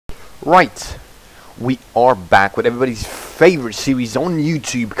Right, we are back with everybody's favorite series on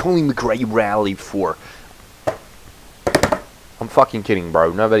YouTube, Colin McRae Rally 4. I'm fucking kidding,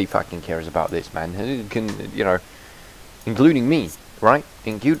 bro. Nobody fucking cares about this, man. You know, including me, right?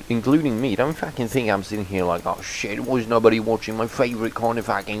 Including me. Don't fucking think I'm sitting here like, oh shit, why is nobody watching my favorite kind of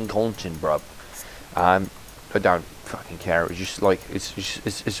fucking content, bro? I don't fucking care. It's just like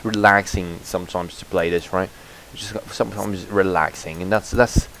it's relaxing sometimes to play this, right? It's just sometimes relaxing, and that's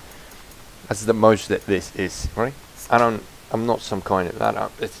the most that this is, right? I'm not some kind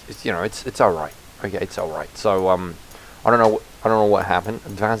of it's you know, it's alright. Okay, it's alright. So I don't know what happened.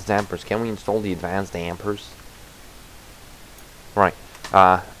 Advanced dampers. Can we install the advanced dampers? Right.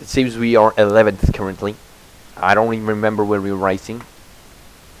 It seems we are 11th currently. I don't even remember where we were racing.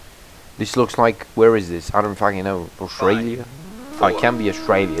 This looks like, where is this? I don't fucking know. Australia? Oh, it can be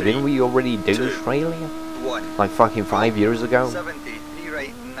Australia. Didn't we already do Australia? Like fucking 5 years ago?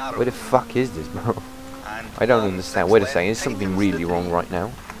 Where the fuck is this, bro? I don't understand. Wait a second, is something really wrong right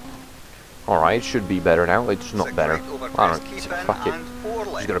now? Alright, it should be better now. It's not better. I don't fuck it.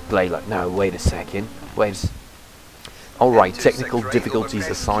 Just gotta play like, no, wait a second. Alright, technical difficulties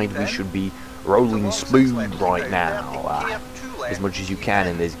aside, we should be rolling smooth right now. As much as you can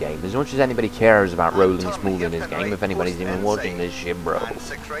in this game. As much as anybody cares about rolling smooth in this game, if anybody's even watching this shit, bro.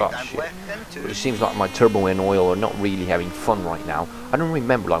 Oh shit. But it seems like my turbo and oil are not really having fun right now. I don't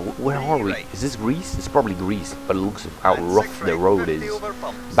remember, like, where are we? Is this Greece? It's probably Greece, but it looks how rough the road is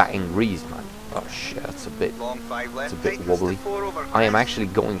back in Greece, man. Oh shit, that's a bit wobbly. I am actually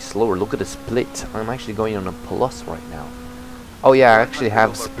going slower. Look at the split. I'm actually going on a plus right now. Oh yeah, I actually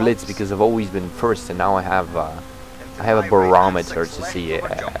have splits because I've always been first, and now I have a barometer to see it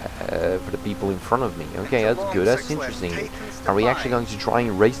for the people in front of me. Okay, that's good. That's interesting. Are we actually going to try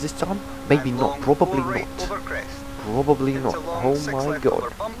and race this time? Maybe not. Probably not. Probably not. Oh my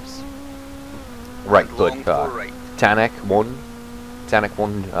god. Right, but Tanak won. Tanak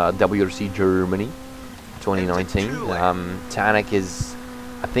won WRC Germany 2019. Tanak is,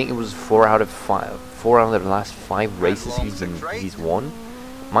 I think it was 4 out of the last 5 races he's won.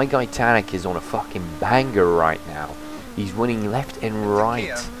 My guy Tanak is on a fucking banger right now. He's winning left and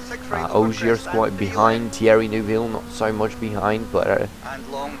right. Ogier's quite behind. Thierry Neuville not so much behind, but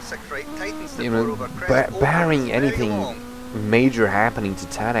you know, barring anything major happening to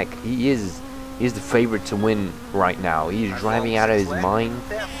Tanak, he is the favorite to win right now. He's driving out of his mind.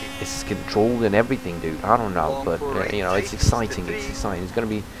 It's controlled and everything, dude. I don't know, but you know, it's exciting. It's exciting. It's gonna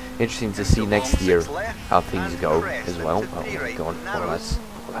be interesting to see next year how things go as well. Oh my god, well,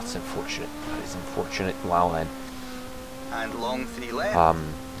 that's unfortunate. That is unfortunate. Wow, then.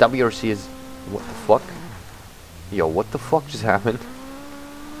 WRC is, what the fuck? Yo, what the fuck just happened?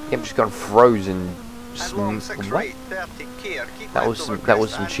 I'm just got frozen. What? That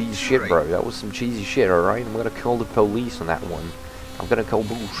was some cheesy shit, bro. That was some cheesy shit. All right, I'm gonna call the police on that one. I'm gonna call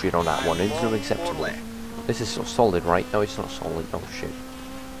bullshit on that one. It's not acceptable. This is so solid, right? No, it's not solid. Oh shit.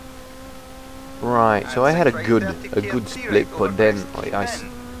 Right, so I had a good split, but then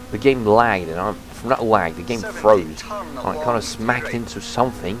the game lagged, and not lagged. The game froze. I kind of smacked into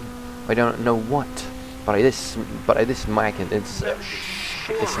something. I don't know what, but I did smack, and it's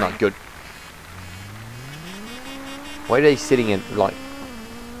shit, it's not good. Why are they sitting in like?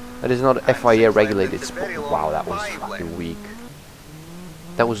 That is not a FIA regulated spot. Wow, that was fucking weak.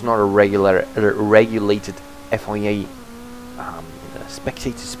 That was not a regulated FIA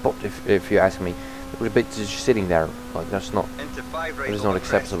spectator spot, if you ask me. It was a bit just sitting there, like that is not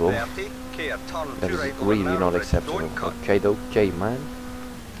acceptable. That is really not acceptable. Okay, man.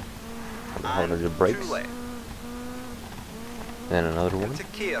 Hold on the brakes. Then another one.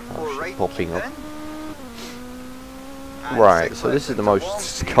 Oh, shit, popping up. Right, so this is the most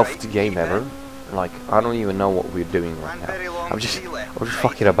scuffed game ever. Like, I don't even know what we're doing right now. I'm just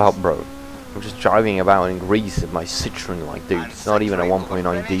fucking about, bro. I'm just driving about in Greece in my Citroen, like, dude, it's not even a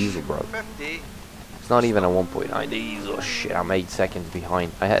 1.9 diesel, bro. It's not even a 1.9 diesel. Shit, I'm 8 seconds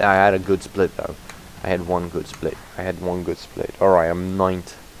behind. I had a good split, though. I had one good split. Alright, I'm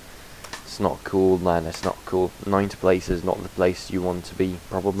 9th. It's not cool, man. It's not cool. 9th place is not the place you want to be,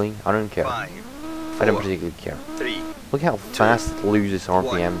 probably. I don't care. I don't particularly care. Look how fast it loses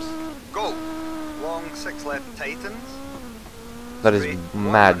RPMs. Go. Long 6 left tightens. That is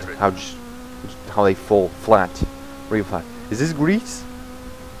mad. How they fall flat, real flat. Is this Greece?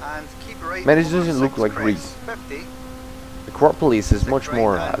 Man, it doesn't look like Greece. The Acropolis is much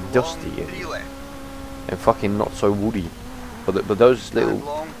more dusty and fucking not so woody. But those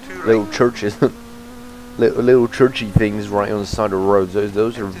little churches, little churchy things right on the side of the roads,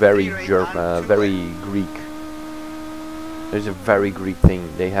 those are very Greek. There's a very creepy thing.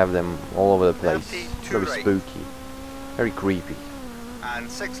 They have them all over the place. 32 Very right. spooky. Very creepy. And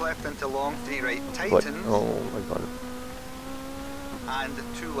 6 left into long, 3 right But, tightens. oh my god. And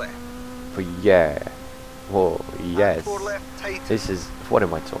 2 left. But yeah. Whoa, yes. And 4 left tightens. This is, what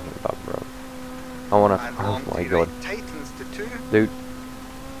am I talking about, bro? I wanna, And oh long, my 3 god. right tightens to 2. Dude.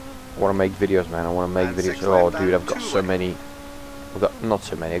 I wanna make videos, man. I wanna make And videos. 6 Oh, left dude, and I've got 2 so left. many. I've got, not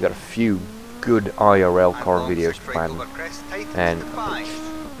so many, I've got a few good IRL And car long, videos 6 right planned. over crest tightens And to 5.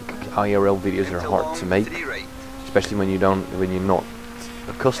 IRL videos are Into hard long, to make. 3 right. Especially when you're not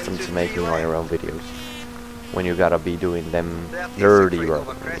accustomed to making IRL videos. When you gotta be doing them 36 dirty, right bro.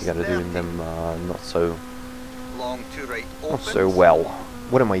 over crest, You gotta doing 30. them not so Long, 2 right not opens. so well.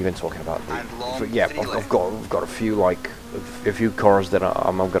 What am I even talking about, dude? And long, So, yeah, 3 I've left. got a few like a few cars that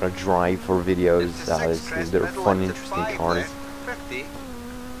I'm gonna drive for videos. Into 6 crest, They're middle fun, into interesting 5 cars. left, 50.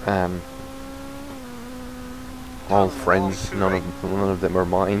 All Turn friends. long, 2 None of them are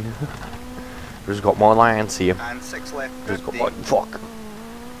mine. Just got my Lancia. And 6 left, Just got 50. my fuck.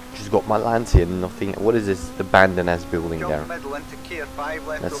 Just got my Lancia and nothing. What is this abandoned ass building Jump there? middle into gear 5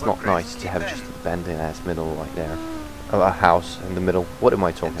 left That's over not crest, nice to keep have in. just abandoned ass middle right there. A house in the middle. What am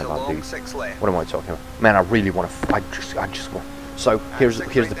I talking Into about, long, dude? 6 left. What am I talking about? Man, I really want to. I just want. So here's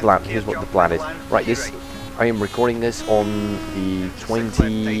the plan. Here's what the plan is. Right, this. I am recording this on the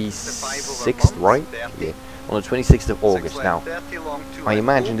 26th, right? Yeah, on the 26th of August. Now, I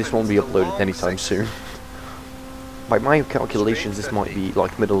imagine this won't be uploaded anytime soon. By my calculations, this might be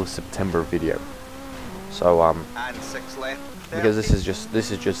like middle of September video. So And 6 left, because this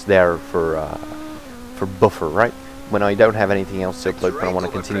is just there for buffer, right? When I don't have anything else to upload, but I want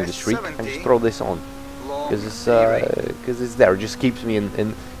to continue the streak, I just throw this on because it's there. It just keeps me in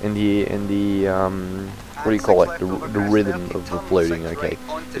the what do you call it? The rhythm of uploading. Okay,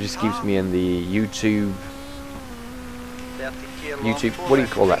 it just keeps me in the YouTube. What do you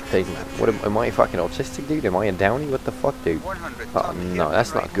call that thing? What am I fucking autistic, dude? Am I a downy? What the fuck, dude? Oh, no,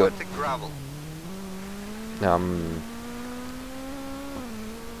 that's not good.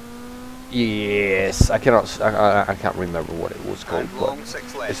 Yes, I can't remember what it was called, but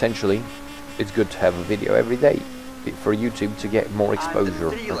essentially, it's good to have a video every day for YouTube to get more exposure.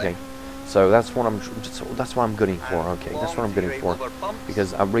 Okay, so that's what I'm gunning for. Okay, that's what I'm gunning for,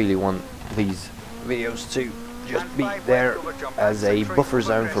 because I really want these videos to just be there as a buffer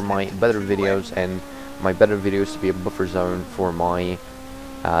zone for my better videos, and my better videos to be a buffer zone for my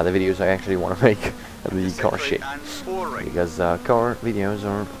the videos I actually want to make, the car shit, because car videos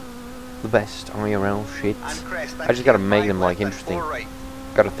are the best IRL shit. I just gotta make them like interesting.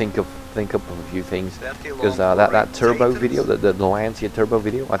 Gotta think up a few things, because that turbo video, the Lancia turbo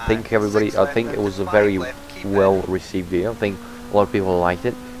video, I think it was a very well received video. I think a lot of people liked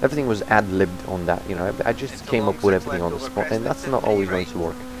it. Everything was ad-libbed on that, you know. I just came up with everything on the spot, and that's not always going to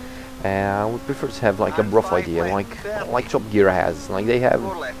work. I would prefer to have like a rough idea, like Top Gear has. Like they have,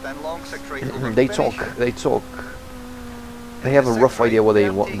 they have a rough idea what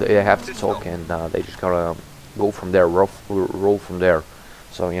they have to talk, and they just gotta go from there, roll from there.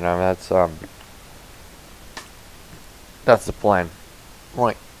 So you know that's the plan.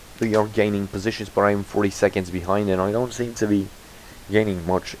 Right, we are gaining positions, but I'm 40 seconds behind, and I don't seem to be gaining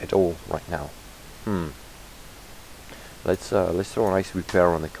much at all right now. Let's throw a nice repair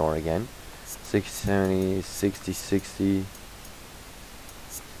on the car again. 60, 70, 60, 60.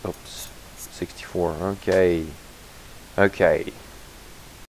 Oops, 64. Okay. Okay.